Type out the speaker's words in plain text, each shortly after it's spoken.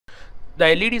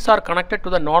The LEDs are connected to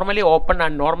the normally open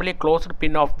and normally closed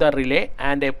pin of the relay,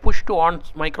 and a push to on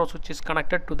micro switch is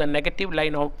connected to the negative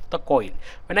line of the coil.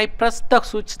 When I press the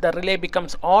switch, the relay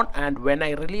becomes on, and when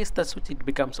I release the switch, it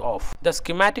becomes off. The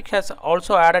schematic has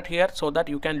also added here so that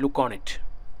you can look on it.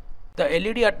 The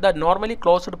LED at the normally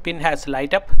closed pin has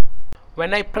light up.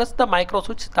 When I press the micro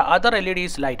switch, the other LED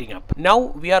is lighting up. Now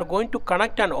we are going to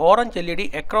connect an orange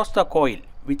LED across the coil,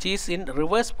 which is in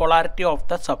reverse polarity of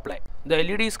the supply. The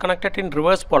LED is connected in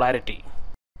reverse polarity.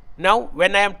 Now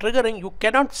when I am triggering, you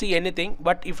cannot see anything,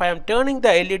 but if I am turning the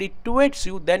LED towards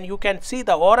you, then you can see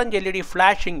the orange LED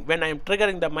flashing when I am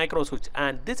triggering the micro switch,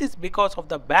 and this is because of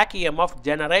the back EMF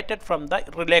generated from the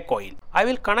relay coil. I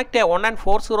will connect a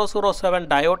 1N4007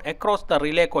 diode across the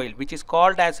relay coil, which is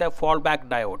called as a fallback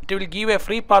diode. It will give a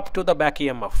free path to the back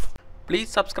EMF. Please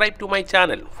subscribe to my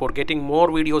channel for getting more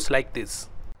videos like this.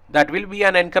 That will be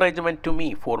an encouragement to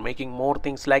me for making more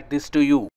things like this to you.